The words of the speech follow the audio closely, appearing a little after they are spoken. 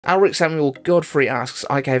Alric Samuel Godfrey asks,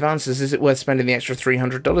 iCave answers, is it worth spending the extra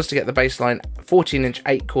 $300 to get the baseline 14-inch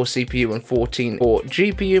 8-core CPU and 14-core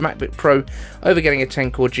GPU MacBook Pro over getting a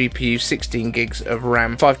 10-core GPU, 16 gigs of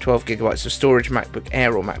RAM, 512 gigabytes of storage MacBook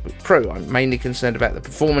Air or MacBook Pro? I'm mainly concerned about the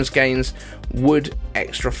performance gains. Would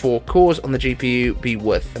extra 4 cores on the GPU be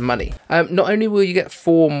worth the money? Not only will you get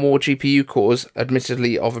 4 more GPU cores,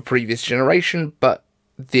 admittedly of a previous generation, but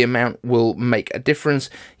the amount will make a difference.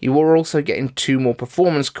 You are also getting 2 more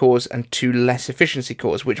performance cores and 2 less efficiency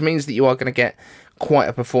cores, which means that you are going to get quite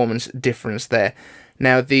a performance difference there.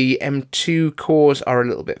 Now, the M2 cores are a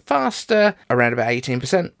little bit faster, around about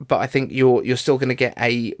 18%, but I think you're still going to get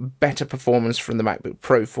a better performance from the MacBook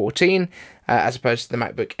Pro 14 as opposed to the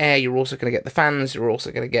MacBook Air. You're also going to get the fans, you're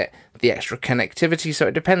also going to get the extra connectivity, so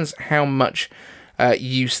it depends how much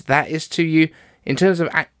use that is to you. In terms of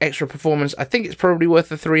extra performance, I think it's probably worth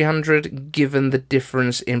the $300 given the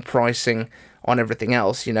difference in pricing on everything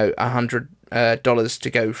else. You know, $100 to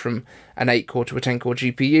go from an 8-core to a 10-core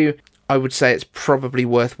GPU. I would say it's probably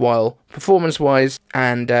worthwhile performance-wise,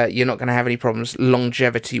 and you're not going to have any problems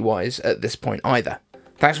longevity-wise at this point either.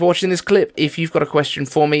 Thanks for watching this clip. If you've got a question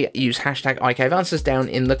for me, use hashtag iCaveAnswers down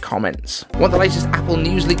in the comments. Want the latest Apple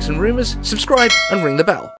news, leaks and rumours? Subscribe and ring the bell.